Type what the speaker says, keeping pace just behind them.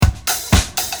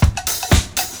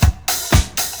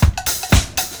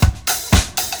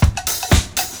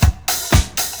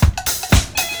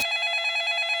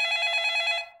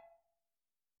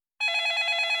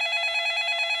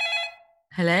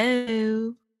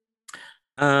Hello.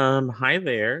 Hi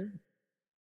there.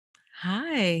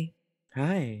 Hi.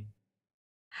 Hi.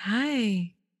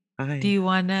 Hi. Do Hi. you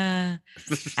want to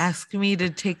ask me to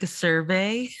take a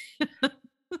survey?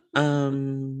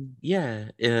 Yeah,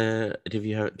 do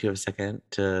you have a second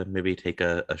to maybe take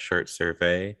a short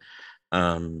survey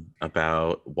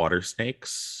about water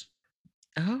snakes?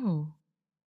 Oh,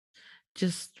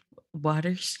 just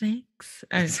water snakes?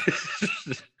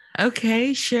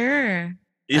 Okay, sure.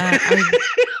 Yeah.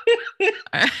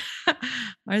 Are,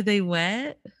 are they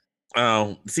wet?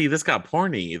 Oh, see, this got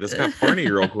porny. This got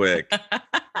porny real quick.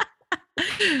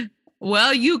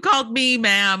 Well, you called me,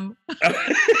 ma'am.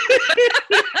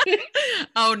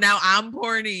 Oh, now I'm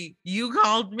porny. You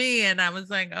called me, and I was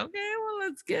like, okay, well,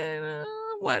 let's get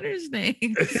water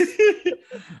snakes.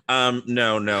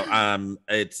 No, no.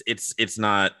 It's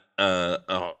not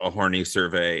a horny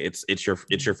survey. It's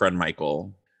your friend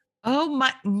Michael. Oh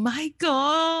my Michael.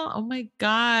 Oh my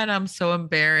God. I'm so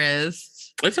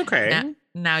embarrassed. It's okay.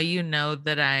 Now you know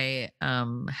that I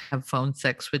have phone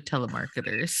sex with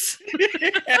telemarketers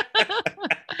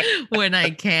when I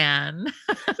can.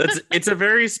 It's a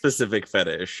very specific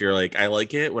fetish. You're like, I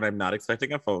like it when I'm not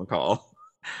expecting a phone call,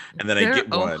 and then I They're get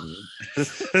oh one.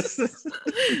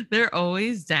 they're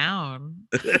always down.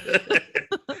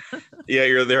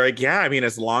 Yeah, they're like, yeah. I mean,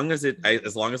 as long as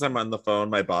I'm on the phone,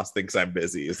 my boss thinks I'm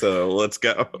busy. So let's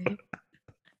go.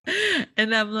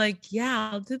 And I'm like,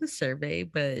 yeah, I'll do the survey,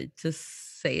 but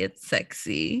just say it's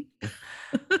sexy.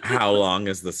 How long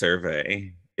is the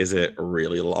survey? Is it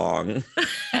really long?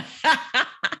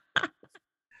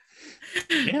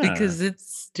 Yeah. Because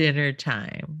it's dinner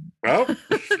time. Oh.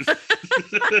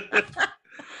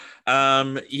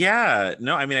 Yeah.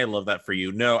 No, I mean, I love that for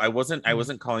you. No, I wasn't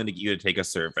calling to get you to take a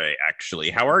survey, actually.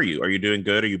 How are you? Are you doing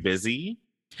good? Are you busy?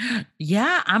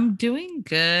 Yeah, I'm doing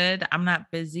good. I'm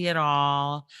not busy at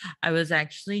all. I was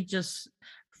actually just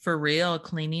for real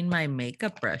cleaning my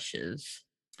makeup brushes.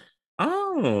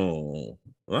 Oh,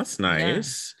 that's Yeah.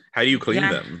 nice. How do you clean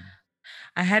Yeah. them?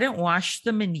 I hadn't washed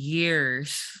them in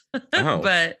years, Oh,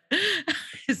 but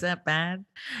is that bad?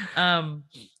 Um,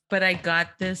 but I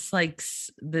got this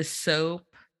this soap,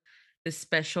 this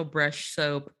special brush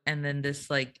soap, and then this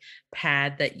like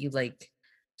pad that you like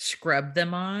scrub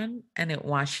them on and it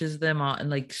washes them all and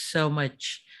like so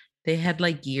much. They had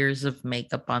like years of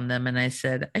makeup on them, and I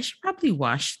said, I should probably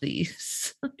wash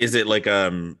these. is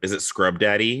it Scrub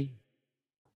Daddy?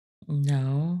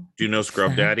 No, Do you know what's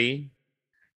Scrub that? Daddy?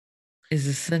 Is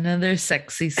this another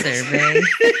sexy survey?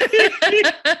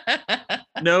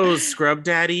 No, Scrub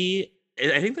Daddy.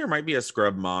 I think there might be a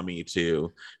Scrub Mommy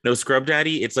too. No, Scrub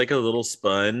Daddy, it's like a little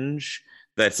sponge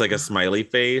that's like a smiley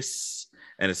face,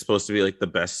 and it's supposed to be like the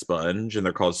best sponge, and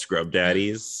they're called Scrub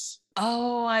Daddies.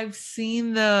 Oh, I've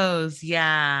seen those.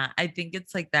 Yeah, I think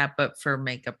it's like that, but for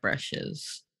makeup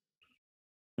brushes.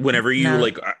 Whenever you No,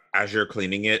 like as you're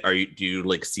cleaning it, do you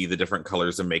like see the different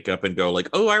colors of makeup and go like,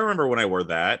 oh, I remember when I wore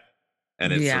that,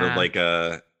 and it's sort of yeah. like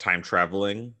a time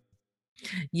traveling.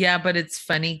 Yeah, but it's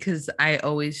funny because I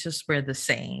always just wear the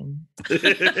same.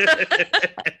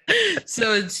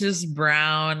 So it's just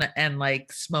brown and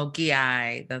like smoky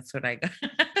eye. That's what I got.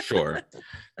 Sure.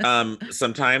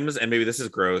 Sometimes, and maybe this is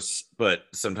gross, but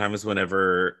sometimes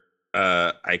whenever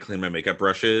I clean my makeup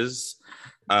brushes,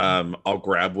 I'll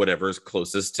grab whatever's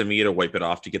closest to me to wipe it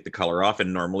off to get the color off.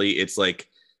 And normally it's like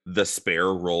the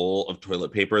spare roll of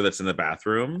toilet paper that's in the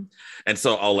bathroom. And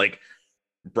so I'll like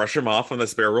brush them off on the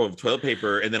spare roll of toilet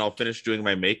paper, and then I'll finish doing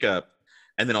my makeup,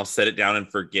 and then I'll set it down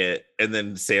and forget. And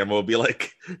then Sam will be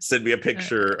like, send me a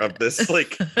picture of this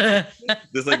like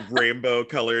rainbow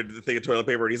colored thing of toilet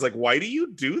paper. And he's like, why do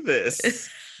you do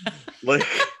this? Like,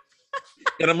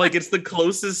 and I'm like, it's the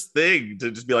closest thing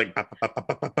to just be like, pop, pop, pop,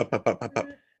 pop, pop, pop, pop, pop, pop.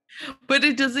 But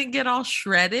it doesn't get all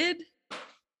shredded.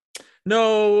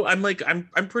 No, I'm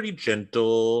pretty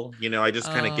gentle. I just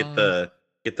kind of get Oh,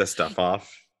 the stuff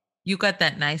off. you got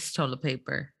that nice toilet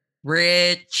paper.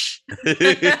 Rich.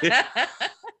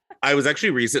 I was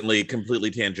actually recently completely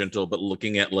tangential, but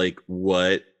looking at like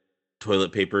what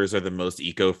toilet papers are the most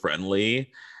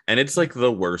eco-friendly, and it's like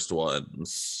the worst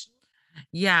ones.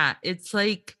 Yeah, it's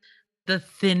like the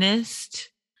thinnest,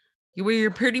 where you're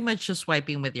pretty much just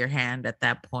wiping with your hand at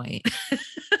that point.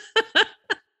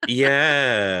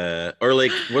 Yeah. Or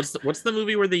like what's the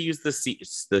movie where they use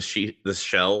the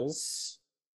shells?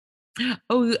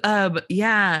 Oh,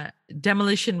 yeah,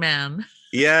 Demolition Man.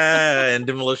 Yeah, and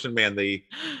Demolition Man, they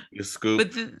you But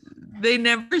scoop. they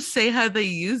never say how they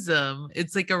use them.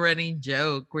 It's like a running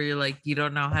joke where you're like, you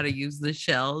don't know how to use the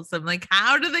shells. I'm like,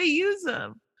 how do they use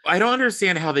them? I don't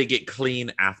understand how they get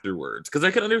clean afterwards. Because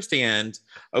I can understand,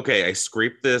 okay, I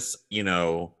scrape this,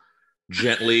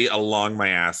 gently along my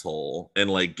asshole and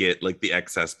like get like the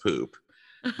excess poop.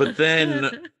 But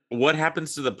then what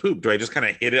happens to the poop? Do I just kind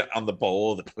of hit it on the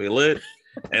bowl of the toilet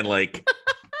and like,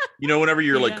 whenever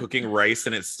you're like Yeah. cooking rice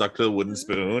and it's stuck to the wooden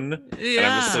spoon, and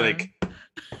I'm just Yeah. like,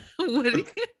 What do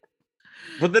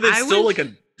but then it's I still like wish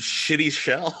a shitty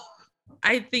shell.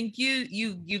 I think you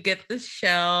get the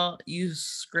shell, you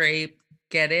scrape,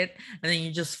 get it, and then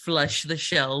you just flush the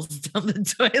shells down the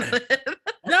toilet.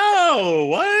 No,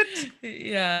 what?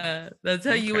 Yeah, that's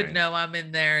how you would Okay. know I'm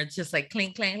in there. It's just like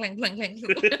clink, clink, clink, clink, clink.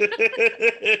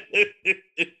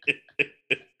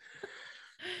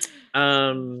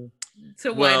 um,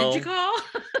 So why did you well,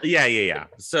 call? yeah.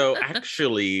 So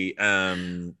actually,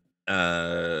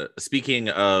 speaking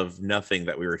of nothing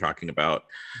that we were talking about,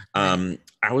 Right.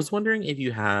 I was wondering if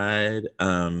you had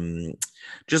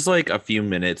just like a few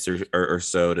minutes or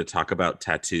so to talk about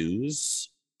tattoos.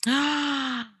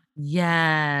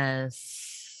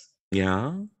 Yes.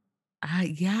 Yeah.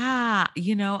 Yeah.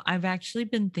 I've actually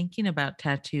been thinking about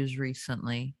tattoos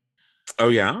recently. Oh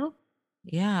yeah.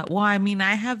 Yeah. Well, I mean,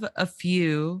 I have a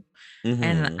few, and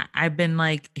Mm-hmm. I've been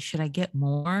like, should I get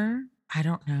more? I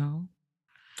don't know.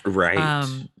 Right.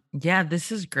 Yeah,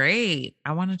 this is great.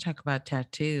 I want to talk about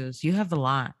tattoos. You have a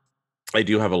lot. I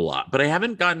do have a lot, but I've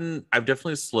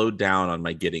definitely slowed down on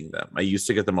my getting them. I used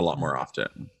to get them a lot Mm. more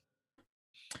often.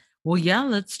 Well, yeah,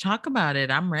 let's talk about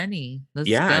it. I'm ready. Let's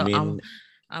Yeah, I go. mean,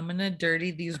 I'm gonna dirty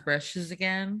these brushes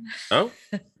again. oh,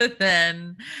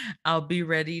 Then I'll be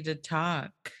ready to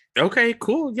talk. okay,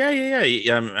 cool. Yeah.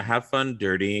 Have fun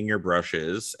dirtying your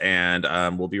brushes, and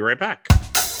we'll be right back.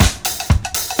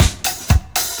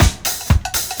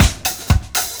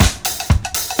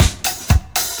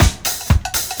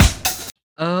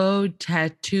 Oh,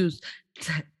 tattoos.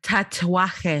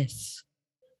 Tatuajes.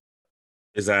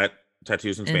 Is that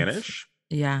tattoos in And Spanish?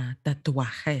 yeah,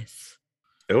 tatuajes.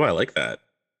 Oh, I like that.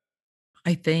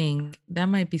 I think that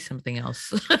might be something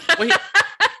else. Wait,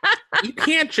 you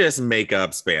can't just make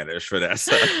up Spanish,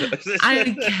 Vanessa.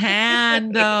 I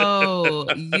can though.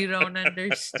 You don't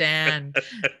understand.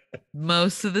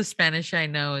 Most of the Spanish I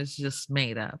know is just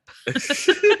made up.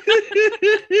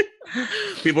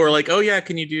 People are like, "Oh yeah,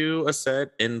 can you do a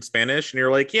set in Spanish?" And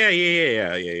you're like, "Yeah."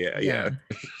 Yeah,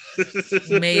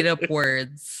 made up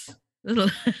words.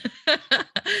 That's,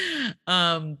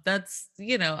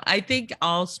 I think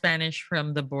all Spanish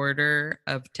from the border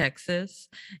of Texas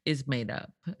is made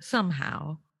up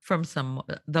somehow from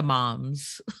the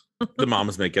moms. The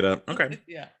moms make it up. Okay,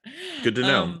 Yeah. good to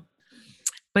know. Um,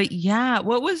 but yeah,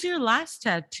 what was your last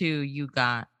tattoo you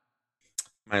got?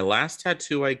 My last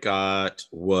tattoo I got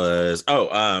was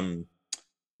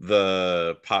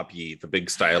the poppy, the big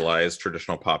stylized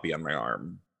traditional poppy on my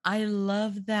arm. I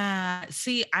love that.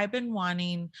 See, I've been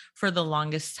wanting for the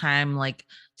longest time, like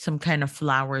some kind of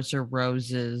flowers or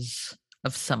roses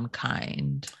of some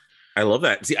kind. I love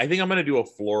that. See, I think I'm gonna do a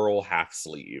floral half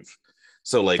sleeve.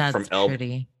 So like from That's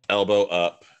pretty. elbow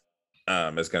up,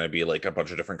 is gonna be like a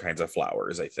bunch of different kinds of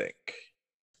flowers, I think.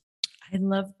 I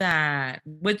love that.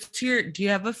 Do you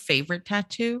have a favorite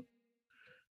tattoo?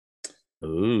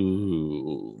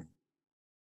 Ooh.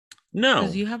 Because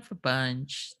No. you have a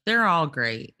bunch. They're all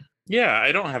great. Yeah,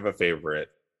 I don't have a favorite.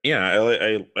 Yeah,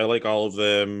 I like all of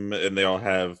them, and they all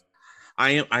have.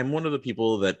 I'm one of the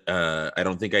people that I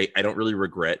don't really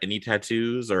regret any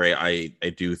tattoos, or I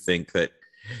do think that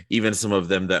even some of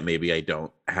them that maybe I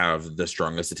don't have the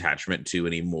strongest attachment to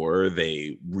anymore,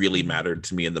 they really Mhm. mattered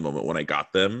to me in the moment when I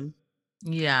got them.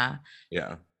 Yeah.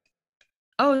 Yeah.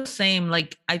 Oh, same.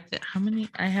 Like how many?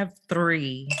 I have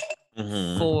three,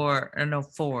 Hmm. four, or no,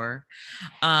 four.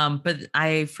 But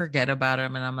I forget about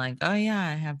them, and I'm like, oh yeah,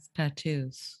 I have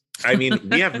tattoos. I mean,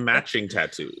 we have matching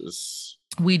tattoos.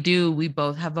 We do. We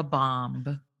both have a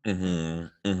bomb. Hmm.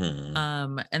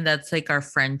 And that's like our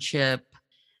friendship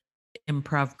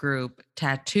improv group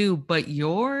tattoo, but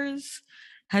yours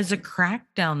has a crack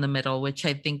down the middle, which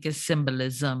I think is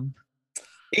symbolism.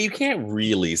 You can't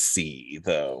really see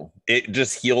though. It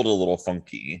just healed a little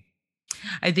funky.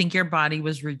 I think your body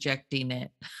was rejecting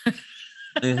it.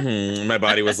 My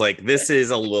body was like, this is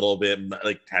a little bit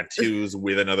like tattoos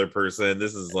with another person.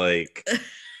 This is like,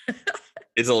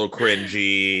 it's a little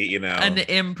cringy, An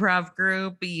improv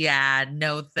group, yeah,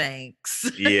 no thanks.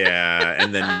 Yeah.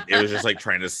 And then it was just like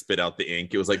trying to spit out the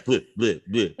ink. It was like, bleh, bleh,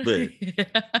 bleh,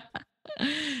 bleh.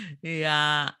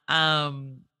 Yeah.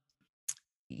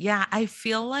 Yeah, I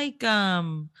feel like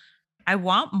I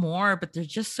want more, but they're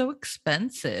just so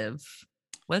expensive.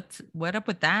 What up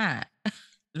with that?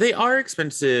 They are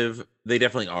expensive. They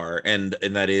definitely are, and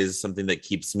that is something that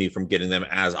keeps me from getting them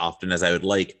as often as I would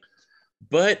like.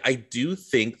 But I do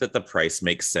think that the price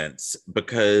makes sense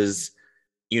because,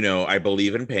 I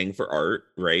believe in paying for art,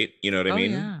 right? You know what I Oh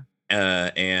mean? yeah.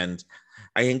 And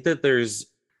I think that there's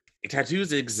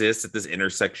tattoos exist at this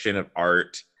intersection of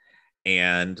art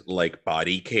and like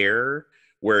body care,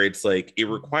 where it's like it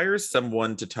Mhm. requires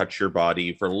someone to touch your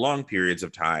body for long periods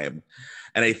of time.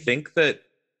 And I Mhm. think that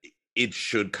it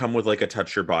should come with like a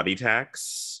touch your body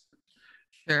tax.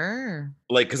 Sure.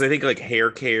 Like, because I think like hair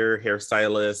care,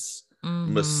 hairstylists,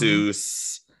 Mm-hmm.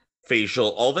 masseuse, facial,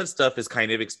 all that stuff is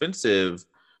kind of expensive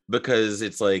because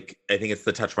it's like, I think it's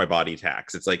the touch my body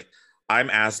tax. It's like,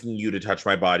 I'm asking you to touch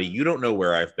my body. You don't know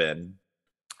where I've been.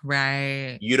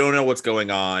 Right. You don't know what's going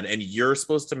on. And you're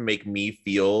supposed to make me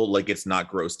feel like it's not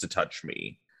gross to touch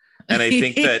me. And I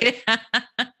think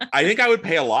I would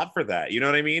pay a lot for that. You know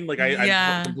what I mean? Like, I'm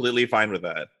Yeah. completely fine with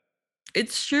that.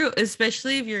 It's true,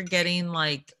 especially if you're getting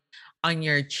like on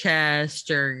your chest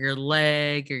or your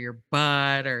leg or your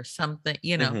butt or something,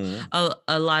 Hmm.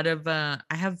 a lot of I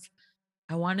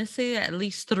want to say at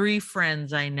least 3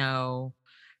 friends I know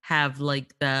have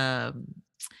like the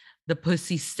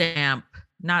pussy stamp,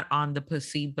 not on the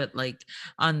pussy, but like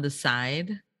on the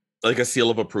side. Like a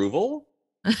seal of approval.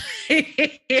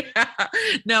 Yeah.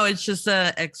 No, it's just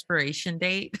a expiration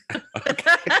date.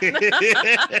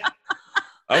 Okay.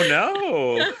 Oh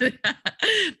no.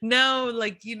 No,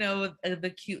 like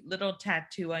the cute little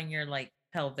tattoo on your like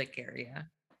pelvic area.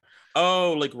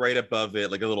 Oh, like right above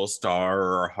it, like a little star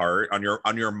or a heart on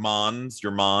your mons.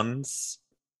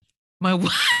 My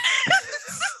what?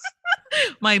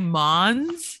 My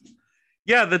mons?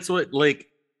 Yeah, that's what like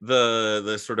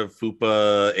the sort of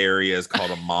fupa area is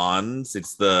called a mons.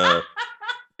 It's the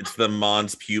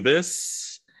mons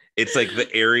pubis. It's like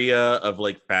the area of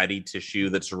like fatty tissue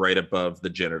that's right above the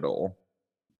genital.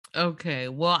 Okay,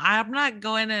 well, I'm not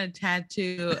going to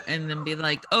tattoo and then be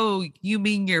like, "Oh, you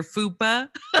mean your fupa?"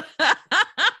 I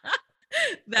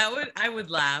would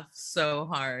laugh so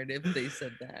hard if they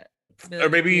said that. Be Or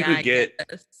like, maybe you "Yeah, could I get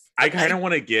guess." I kind of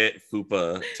want to get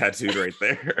fupa tattooed right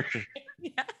there.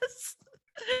 Yes.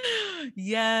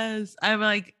 Yes. I'm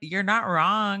like, "You're not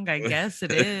wrong. I guess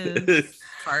it is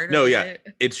part No, of yeah, it."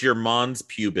 it's your mons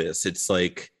pubis. It's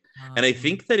like, and I Um,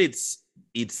 think that it's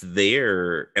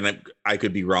there, and I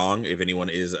could be wrong if anyone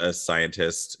is a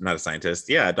scientist, not a scientist,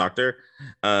 yeah, a doctor.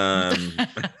 Um,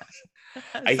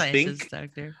 I Scientist think,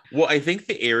 doctor. well, I think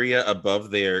the area above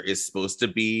there is supposed to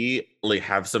be like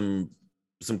have some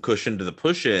cushion to the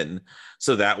push in,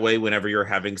 so that way, whenever you're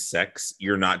having sex,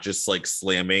 you're not just like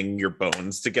slamming your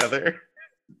bones together.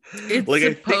 It's Like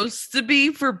supposed to be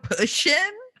for pushing.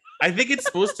 I think it's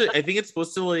supposed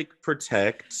to like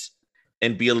protect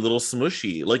and be a little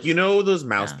smushy. Like those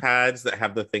mouse Yeah. pads that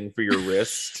have the thing for your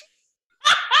wrist?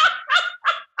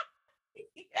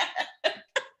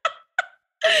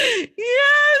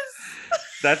 Yes.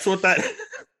 That's what that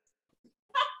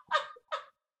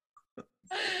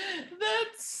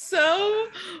That's so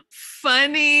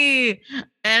funny.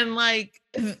 And like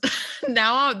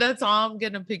now that's all I'm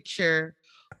gonna picture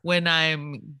when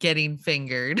I'm getting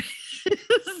fingered.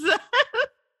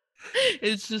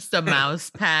 It's just a mouse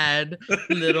pad,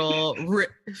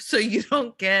 so you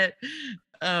don't get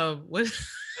what what is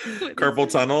carpal it?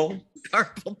 tunnel.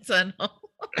 Carpal tunnel.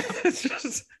 It's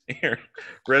just here.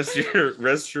 Rest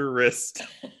your wrist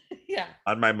Yeah,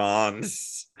 on my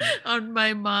mons. on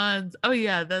my mons. Oh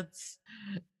yeah, that's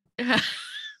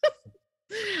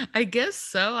I guess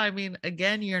so. I mean,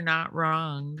 again, you're not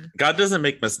wrong. God doesn't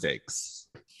make mistakes.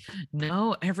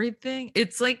 No, everything.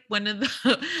 It's like one of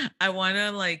the I want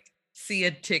to like see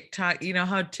a TikTok. You know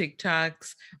how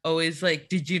TikToks always like,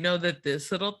 did you know that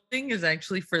this little thing is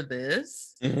actually for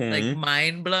this? Like Hmm.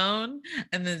 mind blown.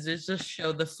 And then they just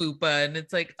show the fupa and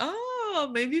it's like, oh,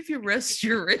 maybe if you rest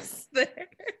your wrist there,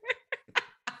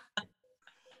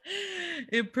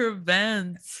 it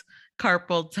prevents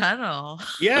carpal tunnel.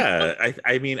 Yeah,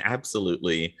 I mean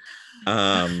absolutely.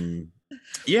 Um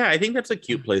yeah, I think that's a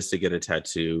cute place to get a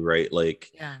tattoo, right?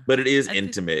 Like, Yeah. but it is I think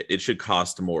intimate. It should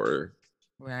cost more.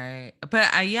 right.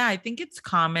 But yeah, I think it's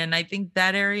common. I think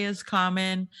that area is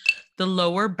common. The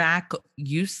lower back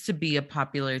used to be a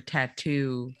popular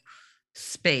tattoo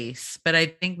space, but I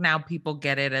think now people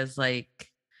get it as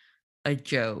like a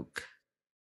joke.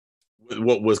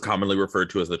 What was commonly referred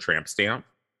to as the tramp stamp.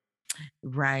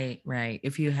 Right, right.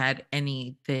 If you had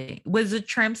anything, was a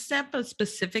tramp stamp a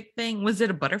specific thing? Was it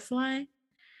a butterfly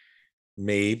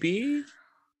Maybe.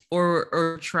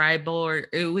 or tribal, or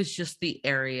it was just the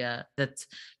area that's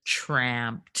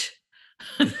tramped?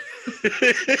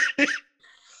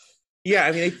 Yeah,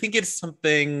 I mean, I think it's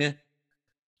something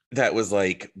that was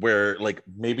like where like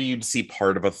maybe you'd see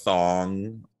part of a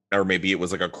thong, or maybe it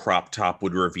was like a crop top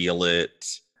would reveal it.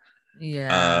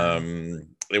 Yeah.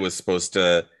 It was supposed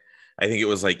to, I think it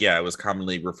was like, yeah, it was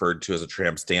commonly referred to as a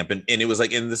tramp stamp. And it was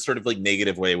like in this sort of like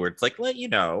negative way where it's like,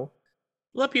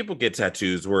 let people get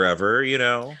tattoos wherever, you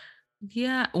know?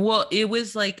 Yeah. Well, it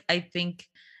was like, I think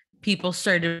people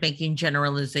started making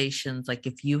generalizations. Like,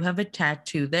 if you have a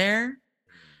tattoo there,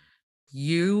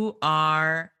 you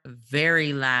are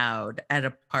very loud at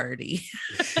a party.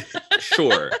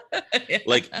 Sure. Yeah.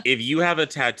 Like if you have a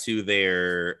tattoo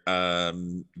there,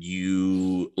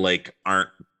 you like aren't,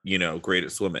 great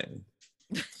at swimming.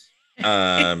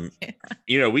 Um,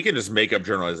 we can just make up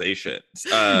generalizations.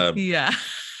 Yeah.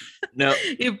 No.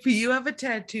 If you have a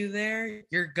tattoo there,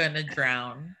 you're gonna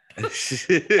drown.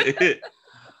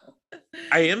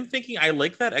 I am thinking I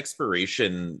like that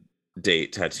expiration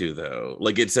date tattoo though.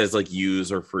 Like it says like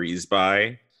use or freeze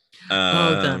by. Oh,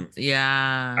 I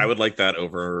yeah. would like that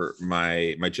over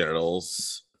my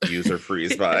genitals. Use or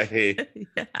freeze by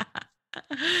Yeah.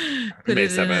 Put May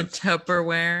it in a 7th.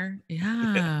 Tupperware.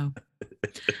 Yeah.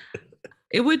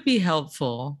 It would be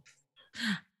helpful.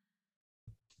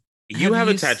 You Have have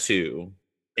a you tattoo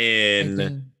I in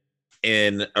do.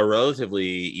 in a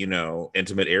relatively,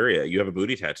 intimate area. You have a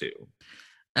booty tattoo.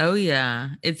 Oh yeah.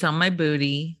 It's on my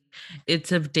booty.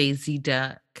 It's of Daisy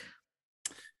Duck.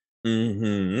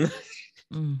 Hmm.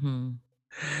 Mm-hmm.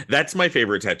 That's my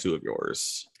favorite tattoo of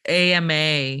yours.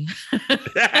 AMA.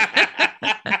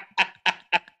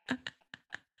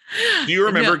 Do you No,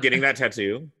 remember getting that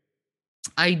tattoo?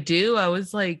 I do. I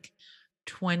was like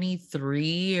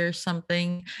 23 or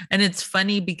something. And it's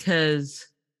funny because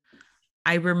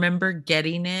I remember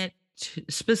getting it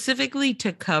specifically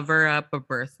to cover up a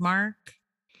birthmark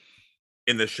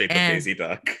In the shape of and Daisy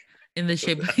Duck. in the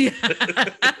shape. Yeah.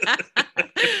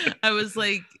 I was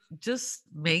like, just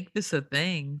make this a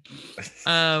thing.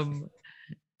 Um,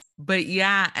 but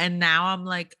yeah, and now I'm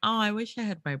like, oh, I wish I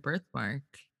had my birthmark.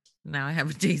 Now I have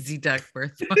a Daisy Duck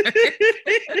birthmark.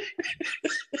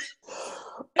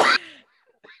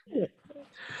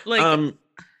 Like, um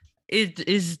it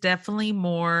is definitely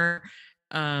more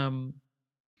um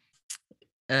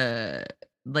uh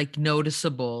like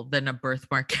noticeable than a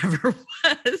birthmark ever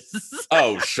was.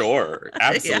 oh sure, Yeah.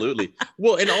 absolutely.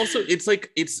 Well, and also it's like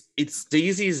it's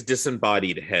Daisy's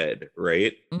disembodied head,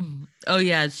 right? Mhm. Oh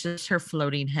yeah, it's just her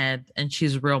floating head and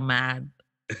she's real mad.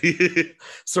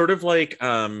 Sort of like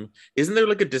isn't there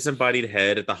like a disembodied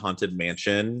head at the Haunted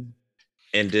Mansion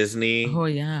in Disney? Oh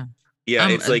yeah. Yeah,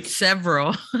 it's like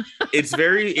Several. it's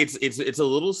very it's a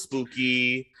little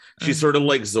spooky. She's sort of Uh-huh.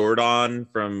 like Zordon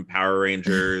from Power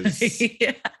Rangers.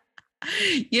 Yeah.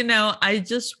 I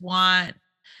just want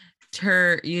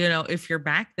her, if you're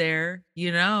back there,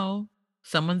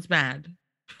 someone's mad.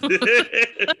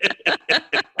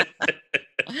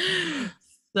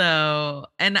 So,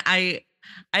 and I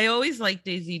always liked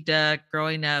Daisy Duck.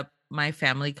 Growing up, my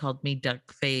family called me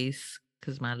Duck Face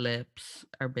because my lips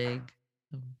are big.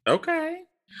 Okay.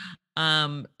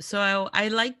 So I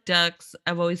like ducks.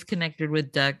 I've always connected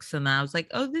with ducks, and I was like,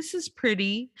 oh, this is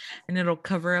pretty, and it'll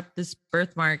cover up this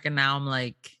birthmark. And now I'm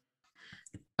like,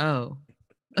 oh.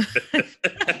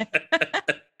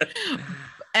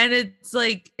 And it's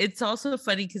like, it's also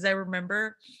funny because I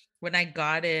remember when I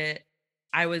got it,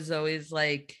 I was always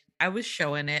like, I was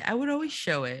showing it. I would always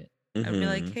show it. I'd be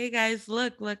like, Mhm. hey guys,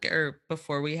 look, or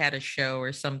before we had a show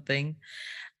or something.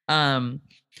 Um,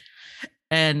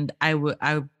 and I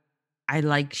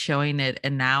like showing it.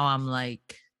 And now I'm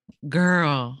like,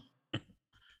 girl,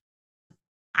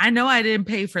 I know I didn't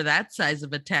pay for that size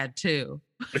of a tattoo.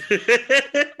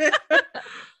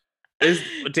 Is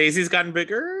Daisy's gotten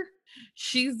bigger?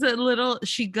 She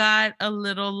got a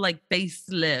little like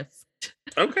facelift.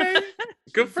 Okay.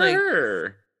 Good She's for like,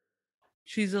 her.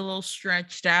 she's a little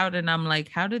stretched out. And I'm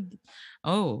like,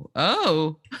 oh.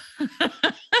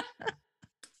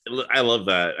 I love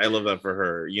that. I love that for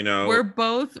her.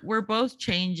 We're both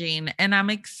changing. And I'm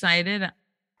excited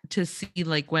to see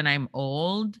like when I'm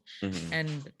old Mhm.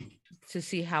 and to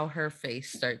see how her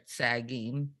face starts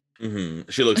sagging. Mhm.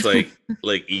 She looks like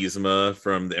Yzma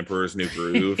from The Emperor's New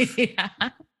Groove. Yeah.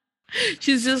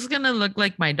 She's just gonna look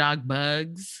like my dog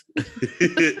Bugs.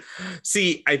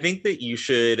 See, I think that you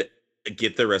should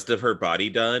get the rest of her body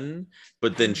done,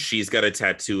 but then she's got a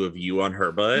tattoo of you on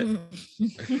her butt.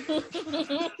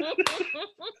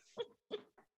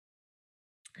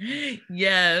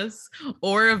 Yes,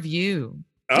 or of you.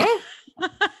 Oh,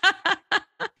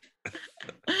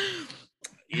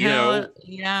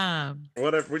 Yeah.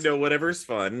 whatever. No, whatever's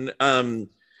fun.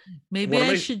 Maybe One of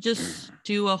I my should just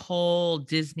do a whole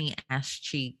Disney ass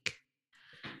cheek.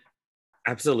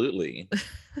 Absolutely.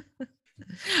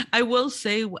 I will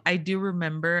say I do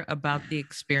remember about the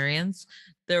experience.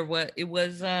 It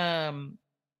was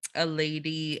a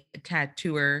lady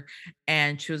tattooer,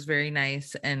 and she was very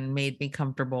nice and made me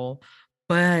comfortable,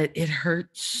 but it hurt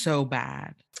so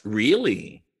bad.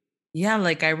 Really? Yeah,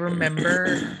 like I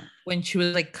remember when she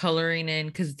was like coloring in,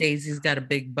 because Daisy's got a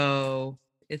big bow.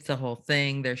 It's a whole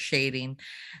thing. They're shading.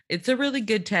 It's a really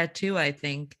good tattoo, I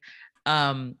think.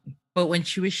 Um, but when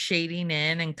she was shading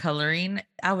in and coloring,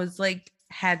 I was like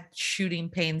had shooting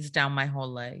pains down my whole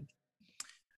leg.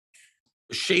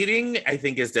 Shading, I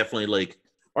think, is definitely like,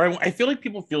 or I feel like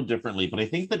people feel differently, but I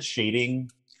think that shading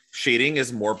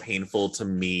is more painful to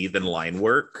me than line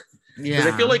work, because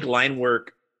I feel Yeah. like line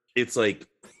work, it's like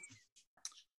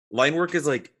line work is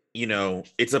like,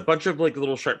 it's a bunch of like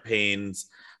little sharp pains,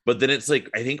 but then it's like,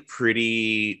 I think,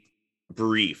 pretty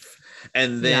brief.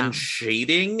 And then Yeah.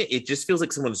 shading, it just feels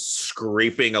like someone's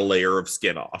scraping a layer of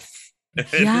skin off. And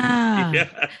Yeah.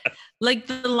 yeah. Like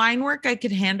the line work I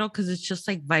could handle because it's just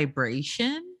like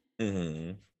vibration,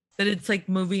 Hmm. but it's like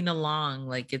moving along,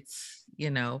 like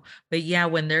but yeah,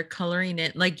 when they're coloring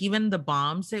it, like even the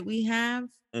bombs that we have,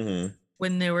 Hmm.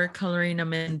 when they were coloring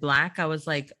them in black, I was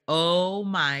like, oh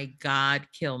my God,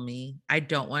 kill me. I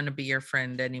don't want to be your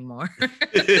friend anymore.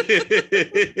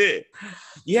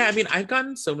 Yeah, I mean, I've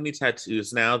gotten so many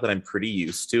tattoos now that I'm pretty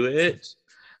used to it.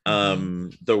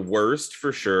 Mhm. The worst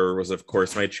for sure was, of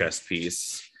course, my chest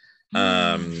piece,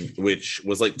 which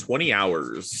was like 20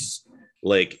 hours.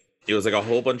 Like, it was like a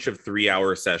whole bunch of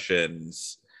 3-hour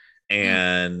sessions.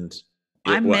 And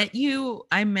what? I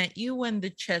met you when the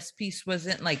chess piece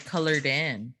wasn't like colored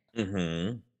in,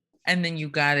 Hmm. and then you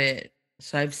got it.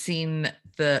 So I've seen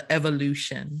the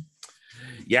evolution.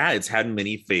 Yeah, it's had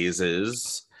many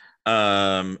phases.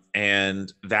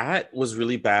 And that was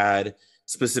really bad,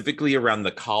 specifically around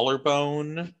the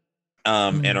collarbone,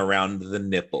 and Mm. around the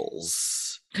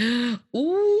nipples.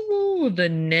 Ooh, the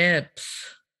nips.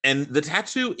 And the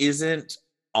tattoo isn't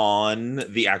on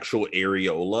the actual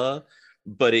areola,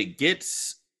 but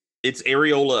it's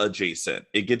areola adjacent.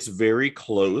 It gets very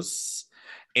close.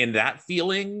 And that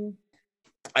feeling,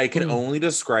 I can Ooh. only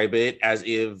describe it as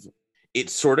if it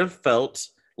sort of felt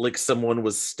like someone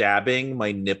was stabbing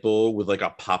my nipple with like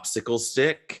a popsicle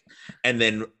stick and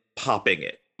then popping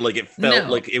it. Like, it felt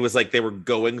No. like it was like they were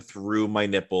going through my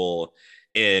nipple,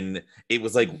 and it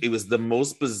was like it was the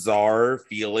most bizarre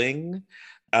feeling.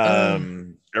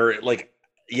 Ugh. Or like,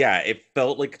 yeah, it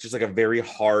felt like just like a very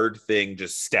hard thing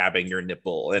just stabbing your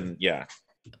nipple. And yeah.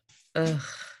 Ugh.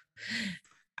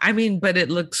 I mean, but it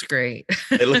looks great.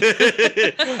 And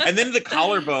then the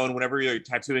collarbone, whenever you're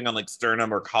tattooing on like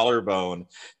sternum or collarbone,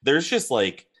 there's just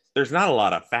like there's not a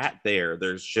lot of fat there.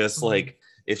 There's just Mhm. like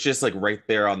it's just like right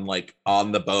there on like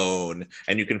on the bone,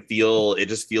 and you can feel it.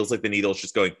 Just feels like the needle's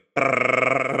just going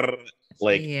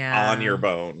like on your Yeah.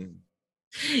 bone.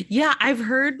 Yeah, I've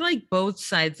heard like both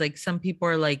sides. Like some people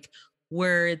are like,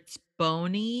 where it's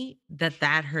bony,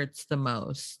 that hurts the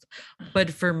most. But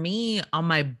for me, on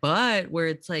my butt, where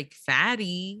it's like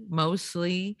fatty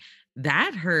mostly,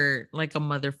 that hurt like a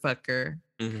motherfucker.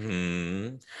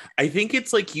 Hmm. I think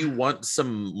it's like you want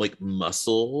some like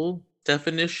muscle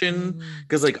definition, Mm.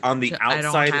 because like on the I don't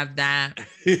outside, have that.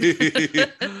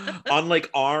 on like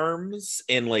arms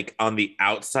and like on the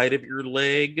outside of your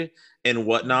leg and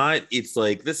whatnot, it's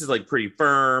like this is like pretty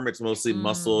firm. It's mostly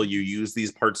muscle. Mm. You use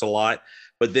these parts a lot.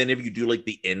 But then if you do like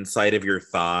the inside of your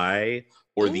thigh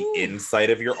or the Ooh,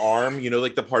 inside of your arm,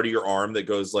 like the part of your arm that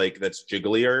goes like that's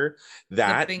jigglier, the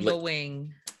that bingo like,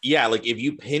 wing. yeah, like if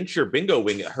you pinch your bingo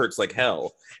wing, it hurts like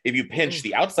hell. If you pinch Ooh,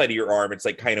 the outside of your arm, it's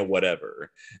like kind of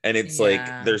whatever. And it's like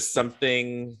yeah. there's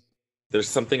something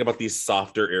about these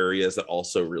softer areas that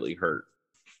also really hurt.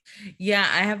 Yeah,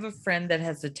 I have a friend that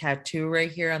has a tattoo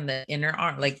right here on the inner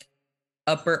arm, like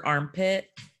upper armpit,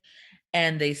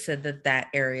 and they said that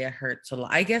area hurts a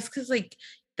lot. I guess because like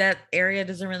that area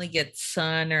doesn't really get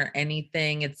sun or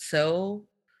anything. It's so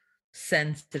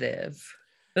sensitive.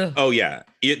 Ugh. Oh yeah,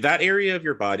 that area of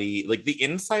your body, like the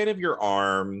inside of your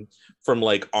arm, from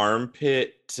like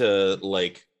armpit to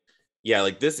like, yeah,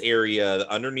 like this area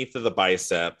underneath of the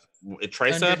bicep,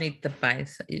 tricep. Underneath the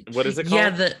bicep. What is it Yeah,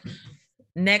 called? the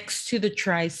next to the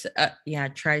tricep. Yeah,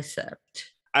 tricep.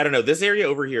 I don't know. This area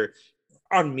over here,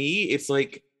 on me, it's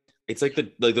like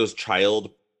the like those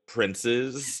child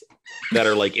princes that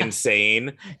are like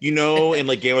insane, in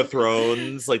like Game of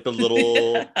Thrones, like the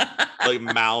little like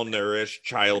malnourished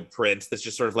child prince that's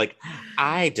just sort of like,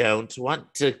 I don't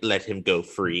want to let him go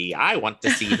free. I want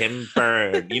to see him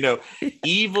burn.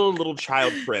 Evil little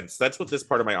child prince. That's what this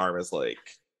part of my arm is like.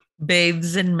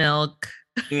 Babes in milk.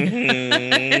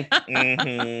 Mm-hmm.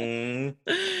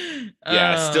 Mm-hmm.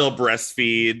 Yeah, still um,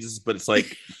 breastfeeds, but it's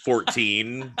like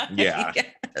 14. Yeah.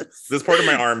 yes. This part of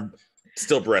my arm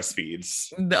still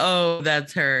breastfeeds. Oh,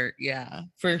 that's her. Yeah,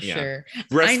 for Yeah. sure. I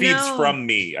Breastfeeds know. from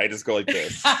me. I just go like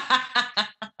this.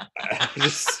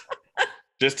 just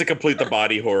just to complete the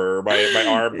body horror. My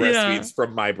arm Yeah. breastfeeds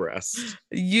from my breast.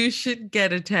 You should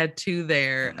get a tattoo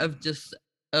there of just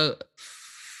a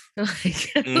like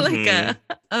Mm-hmm.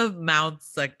 a mouth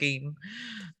sucking.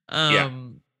 Yeah.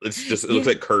 Um It looks yeah.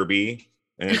 like Kirby.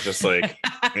 And it's just like,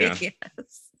 yeah.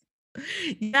 Yes.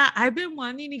 Yeah, I've been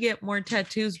wanting to get more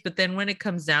tattoos, but then when it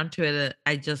comes down to it,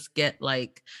 I just get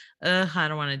like, I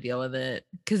don't want to deal with it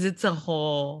because it's a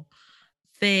whole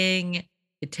thing.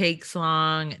 It takes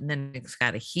long, and then it's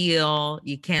got to heal.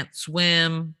 You can't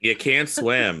swim. You can't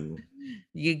swim.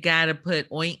 You got to put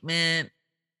ointment,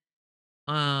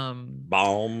 um,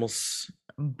 Balms.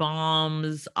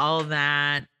 balms, all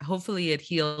that. Hopefully, it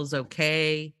heals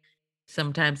okay.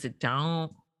 Sometimes it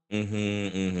don't.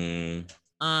 Mm-hmm.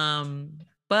 Mm-hmm. Um,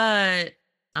 but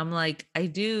I'm like, I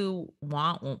do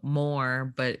want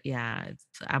more, but yeah,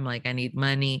 I'm like, I need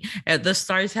money. The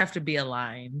stars have to be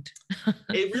aligned.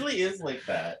 It really is like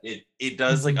that. It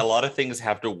does, like, a Mhm. lot of things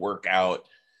have to work out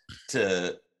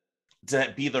to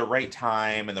be the right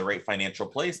time and the right financial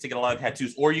place to get a lot of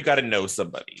tattoos, or you got to know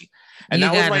somebody. And You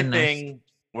that was gotta my know. thing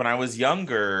when I was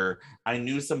younger. I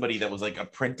knew somebody that was like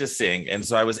apprenticing, and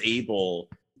so I was able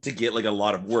to get like a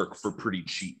lot of work for pretty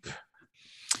cheap.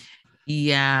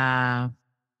 Yeah.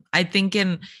 I think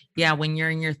yeah, when you're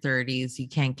in your 30s, you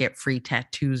can't get free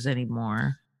tattoos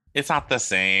anymore. It's not the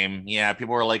same. Yeah,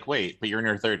 people were like, "Wait, but you're in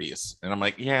your 30s." And I'm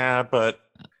like, "Yeah, but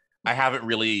I haven't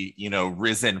really,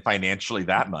 risen financially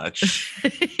that much."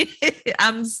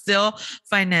 I'm still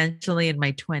financially in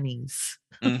my 20s.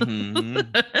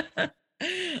 Mm-hmm.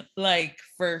 Like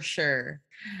for sure.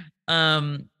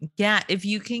 Yeah, if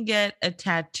you can get a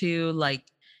tattoo, like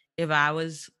if I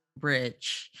was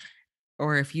rich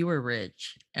or if you were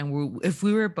rich and if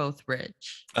we were both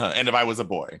rich. And if I was a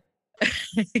boy.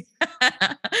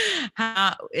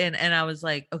 And I was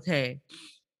like, okay,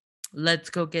 let's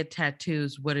go get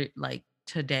tattoos. Like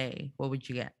today? What would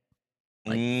you get?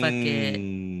 Like fuck it.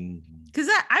 Mm. Because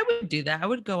I would do that. I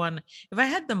would go on if I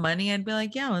had the money, I'd be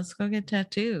like, yeah, let's go get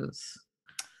tattoos.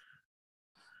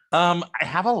 I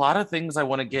have a lot of things I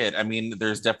want to get. I mean,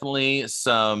 there's definitely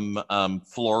some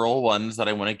floral ones that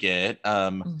I want to get.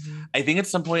 Mhm. I think at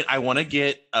some point I want to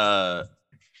get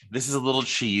this is a little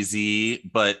cheesy,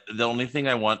 but the only thing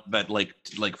I want that like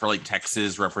for like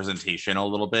Texas representation a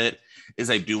little bit is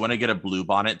I do want to get a blue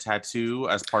bonnet tattoo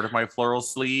as part of my floral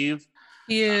sleeve.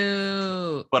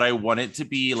 Cute. But I want it to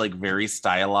be like very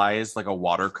stylized, like a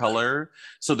watercolor.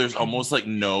 So there's almost like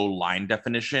no line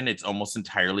definition. It's almost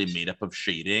entirely made up of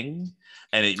shading.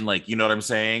 And it, like, you know what I'm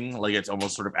saying? Like it's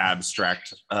almost sort of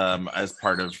abstract as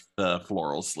part of the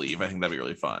floral sleeve. I think that'd be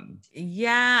really fun.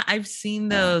 Yeah, I've seen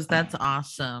those. That's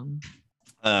awesome.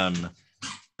 Um,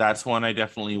 that's one I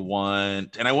definitely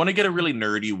want. And I want to get a really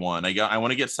nerdy one. I want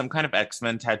to get some kind of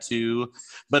X-Men tattoo,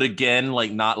 but again,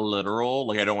 like not literal.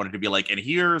 Like I don't want it to be like, and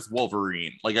here's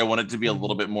Wolverine. Like I want it to be a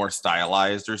little Mhm. bit more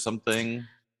stylized or something.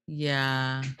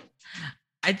 Yeah.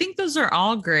 I think those are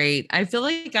all great. I feel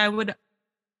like I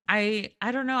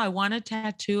don't know, I want a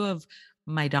tattoo of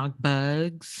my dog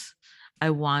Bugs.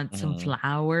 I want some Mhm.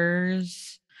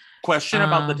 flowers. Question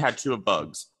about the Um tattoo of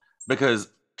Bugs, because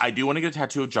I do want to get a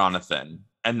tattoo of Jonathan.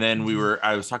 And then mhm.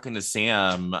 I was talking to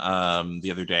Sam the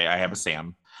other day. I have a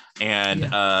Sam, and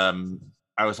Yeah.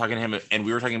 I was talking to him, and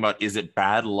we were talking about, is it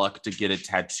bad luck to get a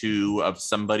tattoo of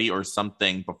somebody or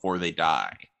something before they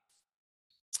die?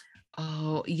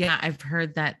 Oh, yeah, I've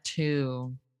heard that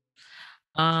too.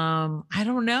 I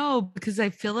don't know because I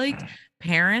feel like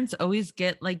parents always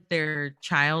get like their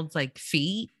child's like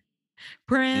feet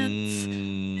prints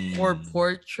or Mm,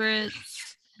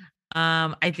 portraits.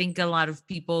 I think a lot of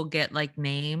people get like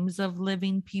names of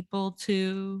living people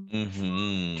too,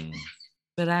 mm-hmm,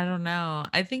 but I don't know.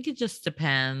 I think it just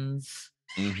depends.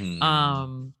 mm-hmm,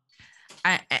 Um,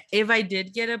 if I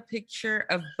did get a picture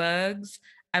of Bugs,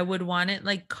 I would want it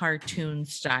like cartoon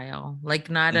style, like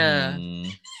mm-hmm,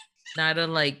 not a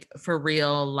like for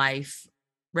real life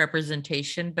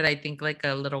representation, but I think like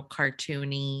a little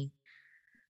cartoony,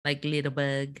 like little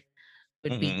bug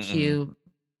would be mm-hmm. cute.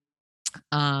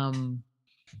 Um,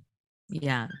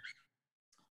 yeah,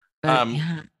 but Um,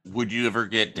 yeah, would you ever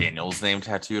get Daniel's name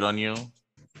tattooed on you?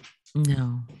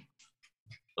 no.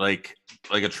 Like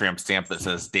a tramp stamp that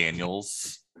says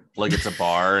Daniel's, like it's a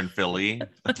bar in Philly.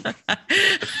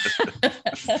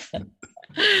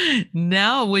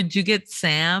 No, would you get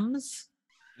Sam's?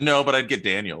 No, but I'd get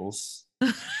Daniel's.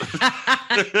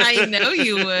 I know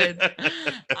you would.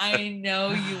 I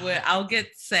know you would. I'll get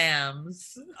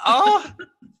Sam's. Oh,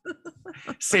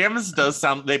 Sam's does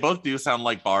sound. They both do sound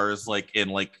like bars, like in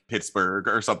like Pittsburgh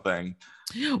or something.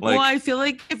 Well, Like I feel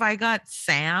like if I got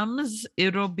Sam's,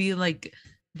 it'll be like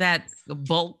that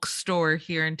bulk store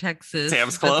here in Texas.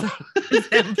 Sam's Club.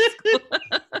 Sam's Club.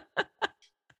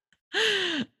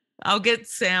 I'll get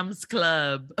Sam's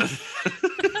Club.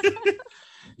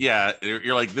 Yeah,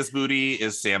 you're like, this booty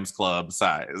is Sam's Club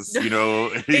size. You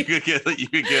know, you could get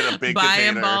a big Buy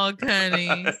container. in bulk,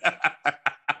 honey.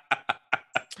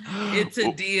 It's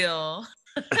a deal.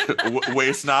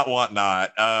 Waste not, want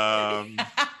not.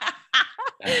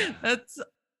 That's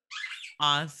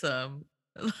awesome.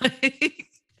 Like,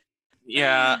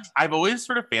 yeah, I've always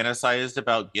sort of fantasized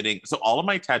about getting, so all of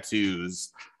my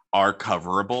tattoos are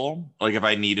coverable. Like if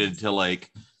I needed to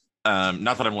like,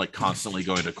 not that I'm like constantly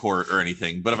going to court or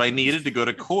anything, but if I needed to go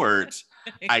to court,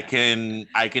 I can,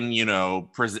 you know,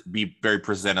 be very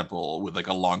presentable with like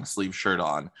a long sleeve shirt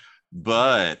on.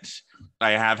 But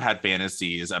I have had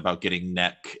fantasies about getting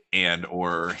neck and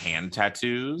or hand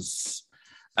tattoos.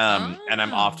 And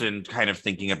I'm often kind of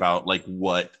thinking about like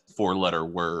what 4-letter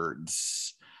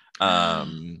words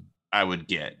I would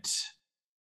get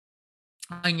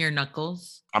on your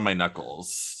knuckles. On my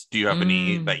knuckles. Do you have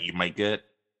any that you might get?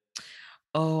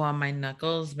 Oh, on my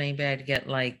knuckles, maybe I'd get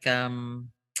like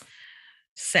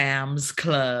Sam's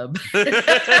Club.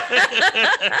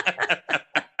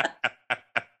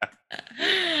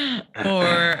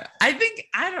 Or I think,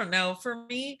 I don't know, for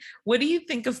me, what do you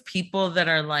think of people that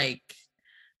are like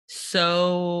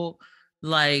so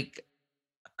like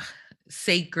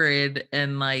sacred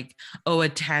and like, oh, a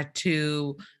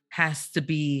tattoo has to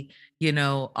be, you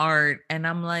know, art? And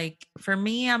I'm like, for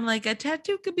me, I'm like, a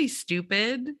tattoo could be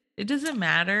stupid. It doesn't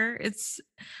matter. It's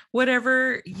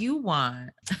whatever you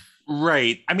want.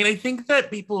 Right. I mean, I think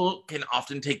that people can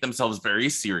often take themselves very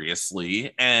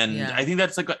seriously. And Yeah. I think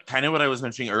that's like kind of what I was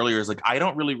mentioning earlier is like, I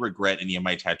don't really regret any of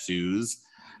my tattoos.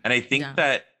 And I think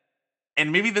that,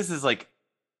 and maybe this is like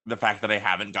the fact that I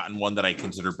haven't gotten one that I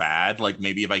consider bad. Like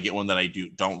maybe if I get one that I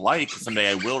don't like,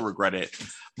 someday I will regret it.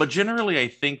 But generally, I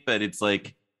think that it's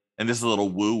like, and this is a little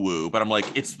woo woo, but I'm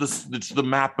like, it's the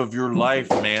map of your life,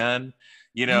 man.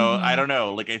 You know, I don't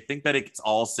know. Like, I think that it's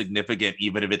all significant,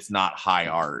 even if it's not high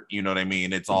art. You know what I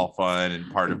mean? It's all fun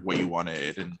and part of what you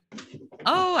wanted. And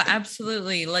oh,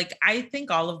 absolutely. Like, I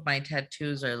think all of my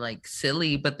tattoos are like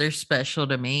silly, but they're special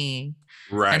to me.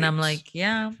 Right. And I'm like,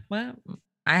 yeah, well,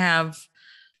 I have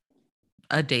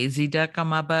a daisy duck on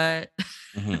my butt.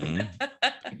 Mm-hmm.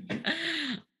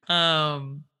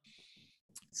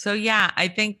 So yeah, I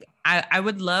think I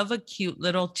would love a cute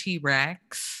little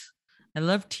T-Rex. I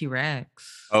love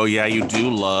T-Rex. Oh yeah, you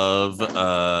do love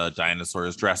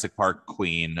dinosaurs. Jurassic Park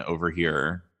queen over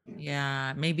here.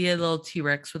 Yeah, maybe a little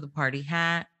T-Rex with a party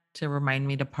hat to remind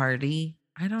me to party.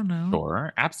 I don't know.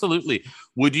 Sure, absolutely.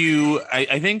 Would you?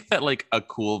 I think that like a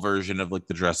cool version of like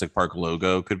the Jurassic Park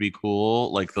logo could be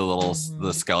cool, like the little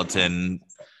the skeleton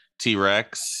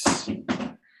T-Rex.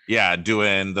 Yeah,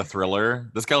 doing the Thriller.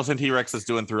 The skeleton T-Rex is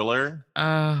doing Thriller.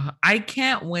 I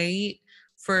can't wait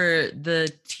for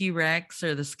the T-Rex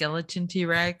or the skeleton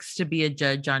T-Rex to be a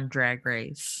judge on Drag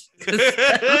Race.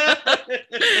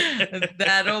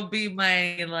 That'll be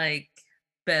my like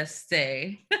best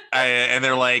day. And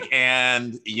they're like,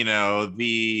 and you know,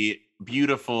 the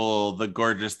beautiful, the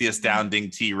gorgeous, the astounding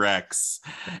T-Rex.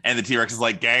 And the T-Rex is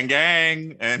like, gang,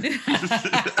 gang. And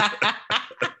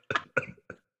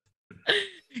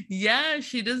yeah,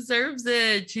 she deserves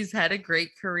it. She's had a great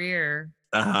career.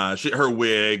 Her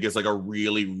wig is like a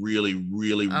really, really,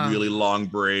 really, really long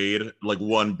braid, like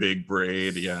one big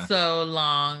braid. Yeah, so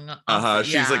long.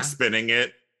 She's like spinning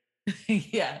it.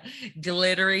 Yeah,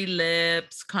 glittery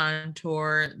lips,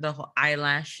 contour, the whole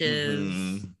eyelashes.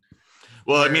 Mm-hmm.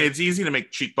 Well, I mean, it's easy to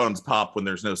make cheekbones pop when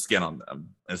there's no skin on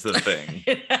them. That's the thing.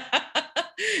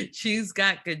 She's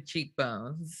got good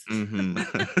cheekbones. Mm-hmm.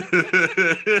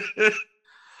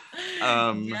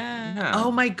 Yeah.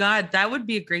 Oh my god, that would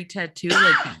be a great tattoo,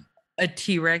 like a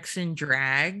T-Rex in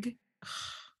drag.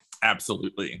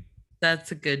 Absolutely.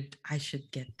 That's a good, I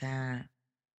should get that.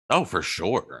 Oh, for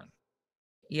sure.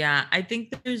 Yeah, I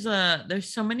think there's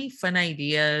so many fun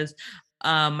ideas.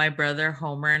 My brother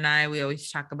Homer and I, we always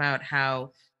talk about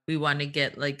how we want to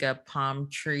get like a palm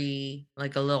tree,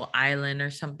 like a little island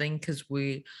or something, because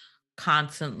we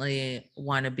constantly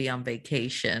want to be on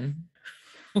vacation.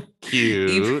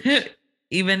 Cute.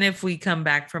 Even if we come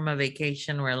back from a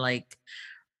vacation, we're like,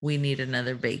 we need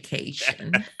another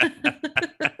vacation.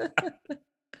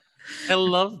 I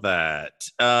love that.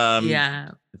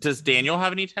 Yeah. Does Daniel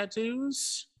have any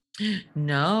tattoos?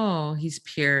 No, he's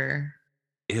pure.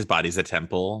 His body's a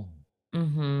temple.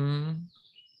 Mm-hmm.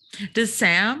 Does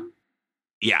Sam?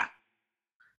 Yeah.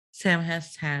 Sam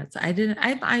has tats. I didn't.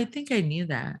 I think I knew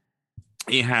that.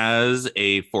 He has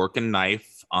a fork and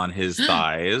knife on his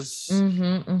thighs,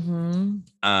 Mm-hmm.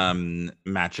 Mm-hmm.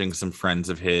 matching some friends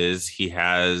of his. He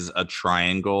has a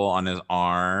triangle on his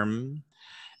arm,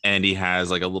 and he has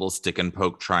like a little stick and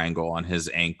poke triangle on his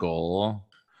ankle.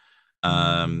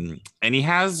 Mm. And he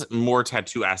has more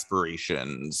tattoo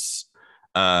aspirations.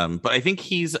 But I think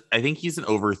he's an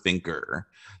overthinker.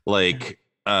 Like,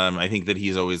 I think that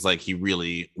he's always like he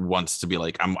really wants to be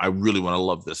like, I really want to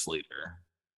love this later.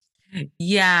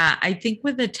 Yeah, I think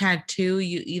with a tattoo,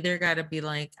 you either got to be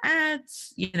like,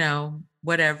 it's,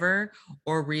 whatever,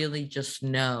 or really just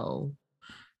know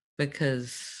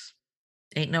because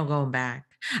ain't no going back.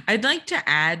 I'd like to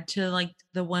add to like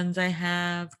the ones I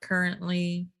have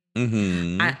currently.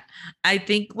 Mm-hmm. I I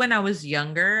think when I was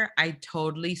younger, I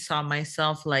totally saw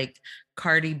myself like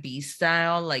Cardi B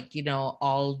style, like,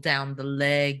 all down the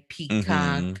leg, Mm-hmm.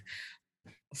 peacock,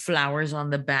 flowers on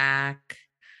the back,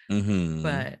 Mm-hmm.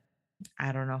 but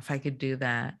I don't know if I could do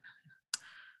that.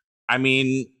 I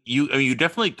mean, you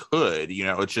definitely could,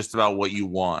 it's just about what you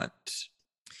want.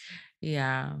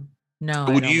 Yeah. No,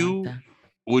 I Would don't want you that.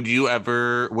 would you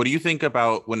ever what do you think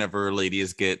about whenever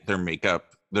ladies get their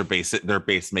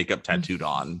base makeup Mm. tattooed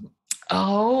on?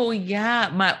 Oh, yeah.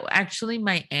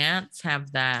 My aunts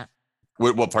have that.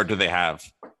 What part do they have?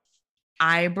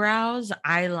 Eyebrows,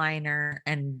 eyeliner,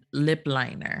 and lip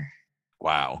liner.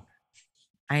 Wow.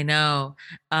 I know.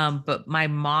 But my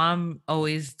mom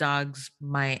always dogs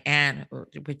my aunt,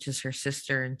 which is her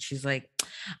sister, and she's like,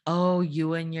 "Oh,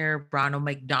 you and your Ronald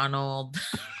McDonald."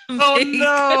 Oh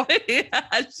makeup." no.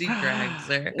 Yeah, she drags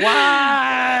her.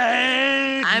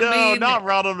 Why? I No, mean, not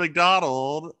Ronald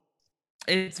McDonald.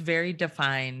 it's very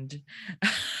defined.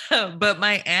 But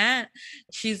my aunt,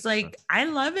 she's like, I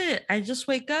love it. I just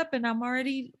wake up and I'm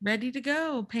already ready to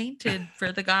go, painted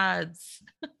for the gods.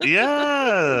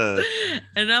 Yeah.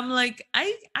 And I'm like,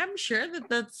 I'm sure that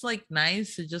that's like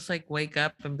nice to just like wake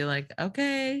up and be like,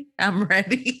 okay, I'm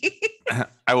ready.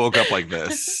 I woke up like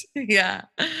this. Yeah.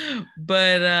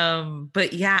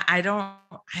 But yeah, I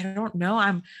don't know.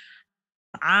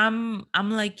 I'm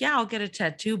like, yeah, I'll get a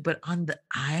tattoo, but on the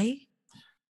eye.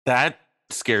 That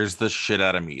scares the shit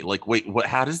out of me. Like, wait, what?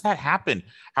 How does that happen?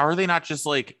 How are they not just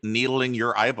like needling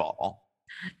your eyeball?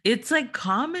 It's like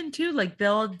common too. Like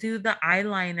they'll do the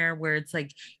eyeliner where it's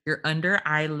like your under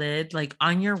eyelid, like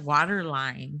on your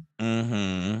waterline.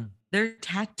 Mm-hmm. They're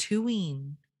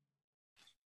tattooing.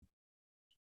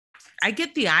 I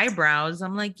get the eyebrows.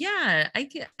 I'm like, yeah,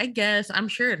 I guess. I'm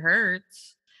sure it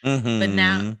hurts. But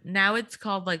now Mm-hmm. now it's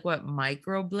called like what,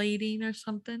 microblading or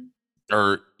something.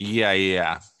 Or yeah,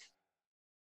 yeah.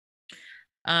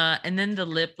 And then the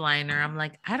lip liner, I'm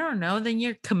like, I don't know. Then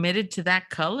you're committed to that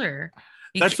color.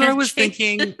 You That's what I can't was change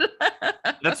thinking. it.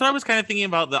 That's what I was kind of thinking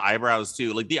about the eyebrows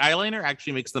too. Like the eyeliner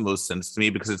actually makes the most sense to me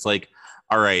because it's like,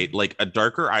 all right, like a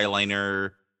darker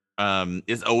eyeliner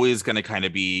is always going to kind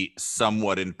of be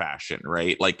somewhat in fashion,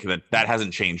 right? Like that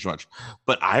hasn't changed much.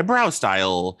 But eyebrow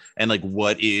style and like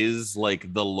what is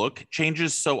like the look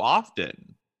changes so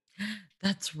often.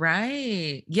 That's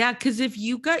right. Yeah, because if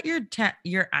you got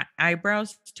your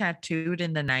eyebrows tattooed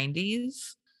in the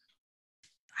 90s,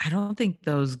 I don't think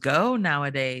those go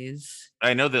nowadays.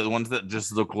 I know that the ones that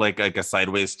just look like a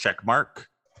sideways check mark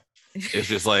is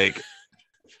just like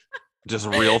just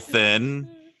real thin.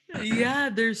 Yeah,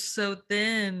 they're so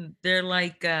thin. They're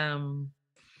like who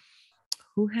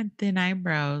had thin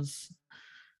eyebrows?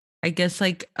 I guess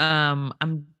like I'm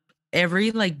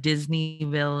every like Disney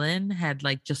villain had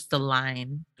like just a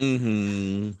line.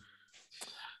 Mm-hmm.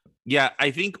 Yeah, I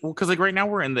think because like right now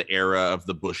we're in the era of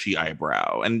the bushy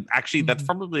eyebrow, and actually that's Mhm.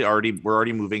 probably we're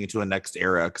already moving into a next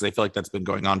era because I feel like that's been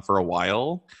going on for a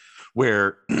while.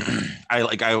 Where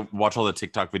I watch all the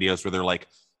TikTok videos where they're like,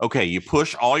 okay, you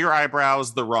push all your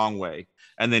eyebrows the wrong way,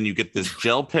 and then you get this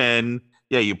gel pen.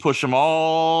 Yeah, you push them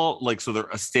all like so they're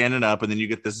standing up, and then you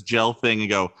get this gel thing and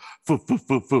go foo, foo,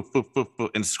 foo, foo, foo, foo, foo,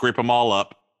 and scrape them all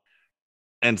up,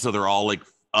 and so they're all like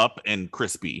up and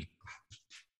crispy,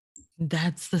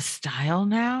 That's the style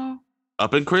now?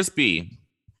 up and crispy.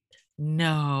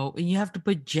 No, you have to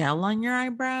put gel on your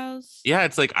eyebrows? Yeah,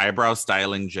 it's like eyebrow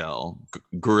styling gel,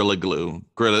 Gorilla Glue.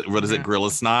 Gorilla, what is it? No. Gorilla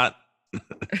Snot?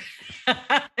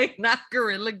 Not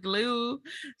Gorilla Glue.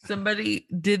 Somebody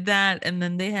did that and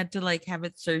then they had to like have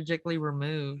it surgically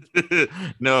removed.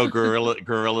 No,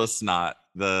 Gorilla Snot.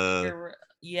 The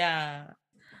Yeah.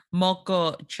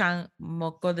 Moco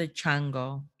de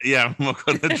chango. Yeah,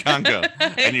 Moko the Chango.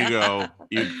 And you go,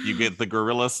 you get the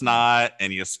gorilla snot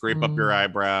and you scrape up your Mm,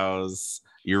 eyebrows.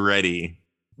 You're ready.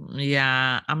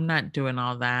 yeah, I'm not doing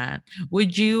all that.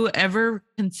 Would you ever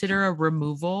consider a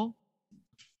removal?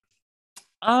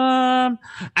 Um,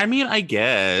 I mean, I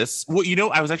guess. Well,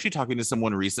 I was actually talking to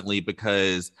someone recently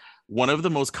because one of the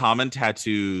most common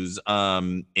tattoos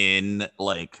in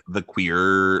like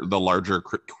the larger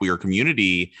queer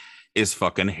community is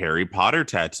fucking Harry Potter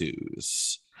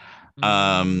tattoos.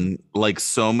 Mm, Like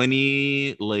so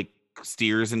many like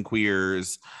steers and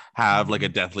queers have like a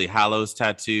mhm, Deathly Hallows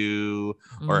tattoo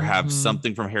or have mhm.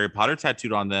 something from Harry Potter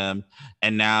tattooed on them.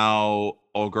 And now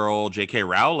old girl JK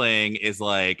Rowling is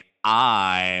like,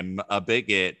 I'm a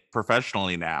bigot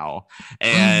professionally now.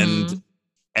 And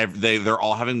Mhm. they're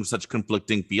all having such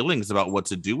conflicting feelings about what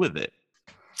to do with it.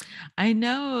 I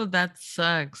know that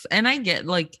sucks. And I get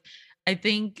like I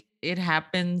think it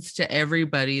happens to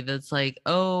everybody that's like,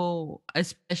 oh,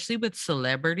 especially with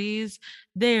celebrities,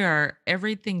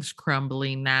 everything's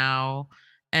crumbling now.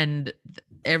 And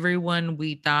everyone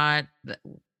we thought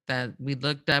that we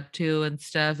looked up to and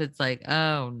stuff, it's like,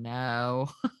 oh no.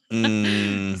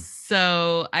 Mm,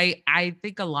 So I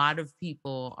think a lot of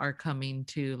people are coming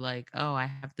to like, oh, I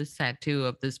have this tattoo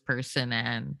of this person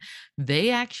and they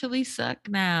actually suck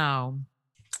now.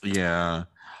 yeah.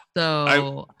 I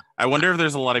So I wonder if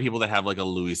there's a lot of people that have like a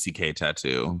Louis C.K.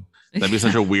 tattoo. That'd be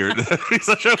such a weird, that'd be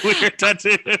such a weird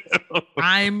tattoo.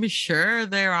 I'm sure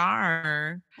there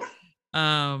are.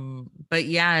 But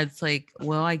yeah, it's like,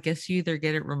 well, I guess you either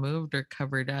get it removed or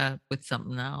covered up with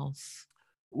something else.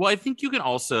 Well, I think you can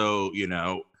also, oh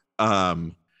no,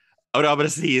 I'm gonna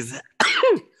sneeze.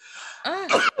 Ah,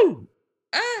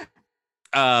 ah.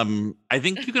 I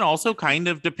think you can also kind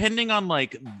of, depending on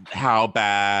like how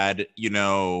bad,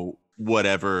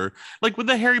 whatever, like with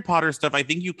the Harry Potter stuff, I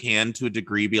think you can to a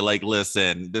degree be like,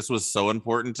 listen, this was so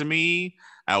important to me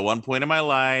at one point in my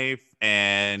life,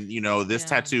 and this Yeah,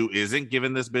 tattoo isn't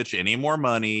giving this bitch any more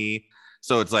money.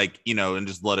 So it's like, and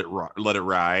just let it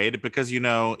ride because if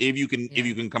yeah. you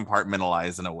can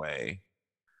compartmentalize in a way.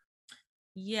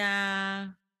 Yeah.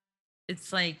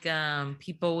 It's like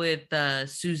people with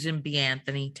Susan B.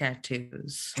 Anthony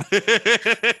tattoos.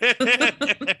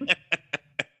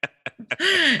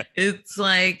 It's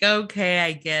like, okay,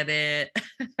 I get it.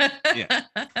 Yeah,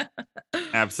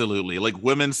 absolutely. Like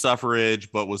women's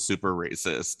suffrage, but was super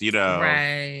racist.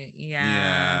 Right. Yeah.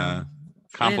 Yeah.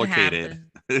 It Complicated. happened.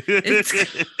 It's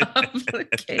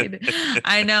complicated.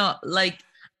 I know. Like,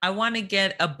 I want to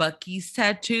get a Bucky's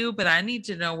tattoo, but I need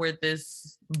to know where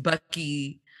this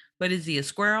Bucky, what is he, a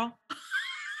squirrel?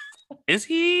 Is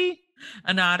he?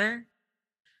 An otter?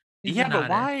 He's Yeah, an but otter.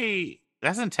 why?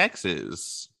 That's in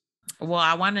Texas. Well,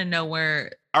 I want to know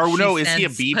where Or she no, is he a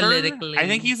stands beaver? I think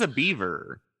politically. he's a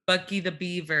beaver. Bucky the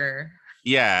Beaver.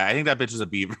 Yeah, I think that bitch is a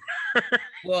beaver.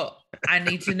 Well, I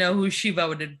need to know who she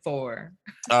voted for.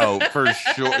 Oh, for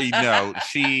sure. No,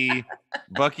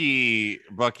 Bucky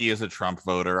is a Trump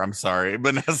voter. I'm sorry,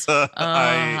 Vanessa.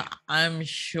 I'm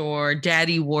sure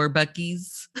Daddy wore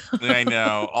Bucky's. I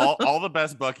know all the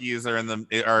best Bucky's are in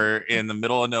the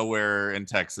middle of nowhere in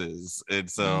Texas. And You're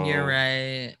so,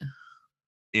 right.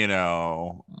 you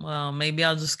know, Well, maybe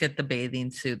I'll just get the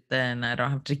bathing suit then. I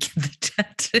don't have to get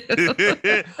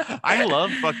the I love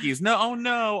tattoo. Bucky's. No, oh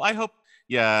no. I hope.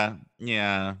 Yeah,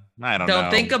 yeah. I don't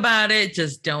Don't think know. about it.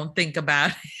 Just don't think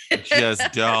about it.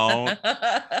 Just don't.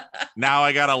 Now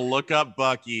I gotta look up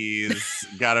Bucky's.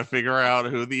 Gotta figure out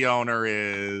who the owner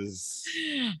is.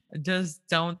 Just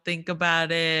don't think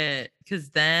about it. Because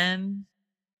then,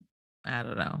 I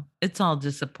don't know. It's all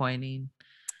disappointing.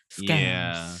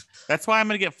 Yeah. Scams. That's why I'm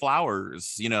gonna get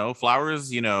flowers.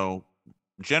 Flowers,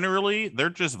 generally they're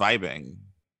just vibing.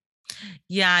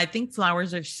 Yeah, I think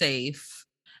flowers are safe,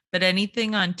 but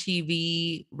anything on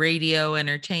TV, radio,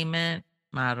 entertainment,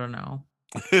 I don't know.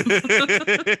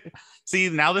 See,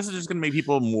 now this is just gonna make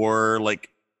people more like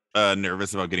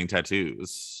nervous about getting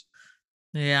tattoos.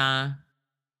 Yeah.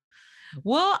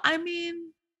 Well, I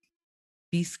mean,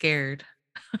 be scared.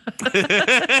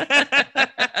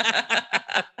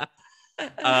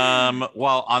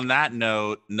 Well, on that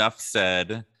note, enough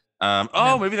said. Oh,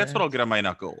 Enough maybe that's what said. I'll get on my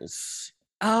knuckles.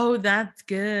 Oh, that's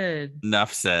good.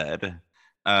 Enough said.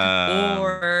 Um,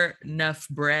 Or enough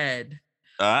bread.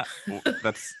 uh,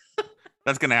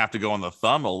 that's gonna have to go on the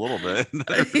thumb a little bit.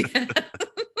 Yeah.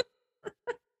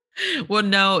 Well,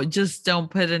 no, just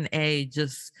don't put an A,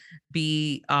 just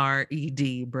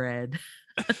BRED bread.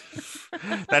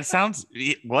 That sounds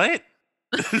what?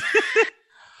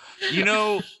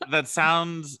 That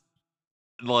sounds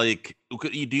like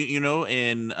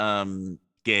in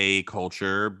gay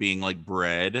culture, being like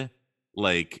bread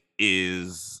like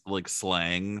is like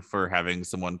slang for having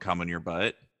someone come in your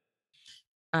butt?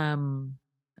 Um,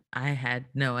 I had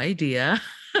no idea.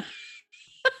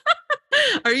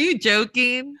 Are you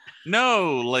joking?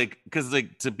 No, like because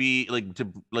like to be like to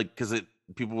like because it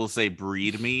people will say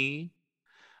breed me,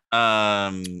 which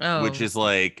Oh, is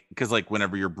like because like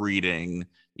whenever you're breeding,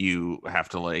 you have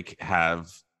to like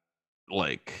have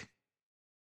like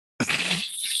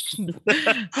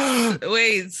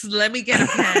wait, let me get a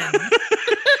pen.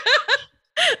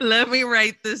 Let me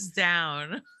write this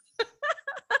down.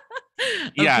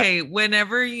 yeah. Okay,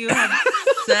 whenever you have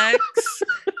sex,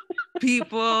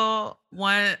 people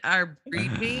want or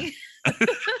breed me.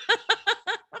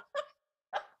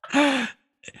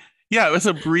 Yeah, it was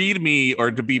a breed me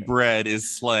or to be bred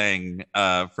is slang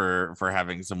for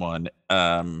having someone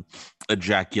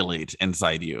ejaculate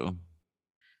inside you.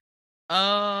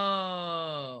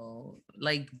 Oh,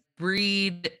 like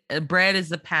breed. Bread is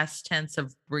the past tense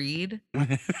of breed,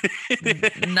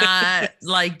 not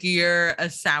like you're a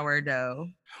sourdough.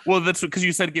 Well, that's because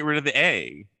you said get rid of the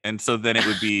A, and so then it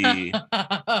would be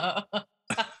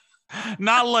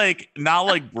not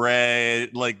like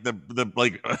bread, like the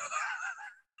like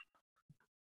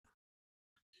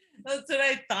That's what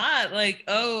I thought. Like,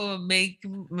 oh, make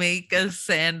a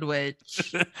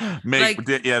sandwich. make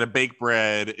Like yeah, the baked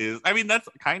bread is. I mean, that's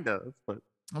kind of, but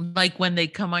like when they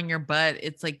come on your butt,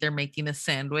 it's like they're making a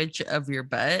sandwich of your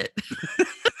butt.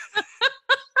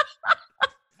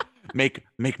 make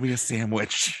me a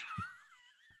sandwich.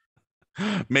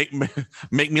 Make me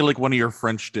make me like one of your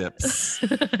French dips.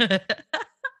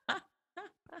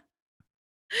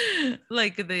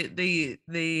 Like they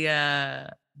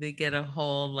get a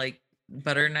whole like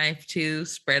butter knife to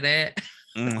spread it.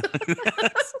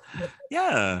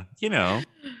 Yeah, you know.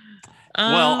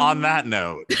 Well, on that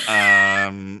note,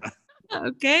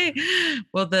 Okay.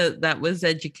 Well, that was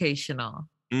educational.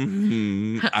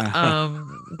 mhm,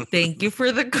 Thank you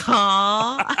for the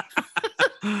call.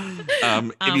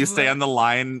 if you stay on the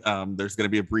line, there's going to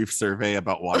be a brief survey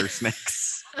about water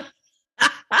snakes.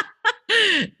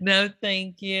 No,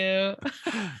 thank you.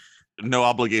 No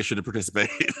obligation to participate.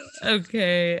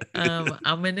 Okay.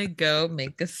 I'm gonna go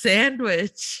make a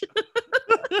sandwich.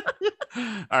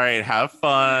 All right, have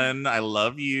fun. I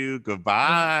love you.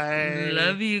 Goodbye.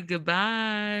 Love you.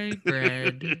 Goodbye,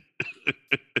 bread.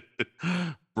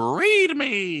 Breed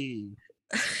me.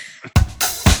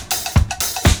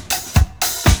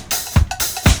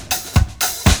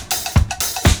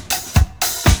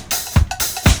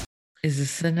 Is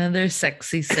this another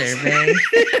sexy survey?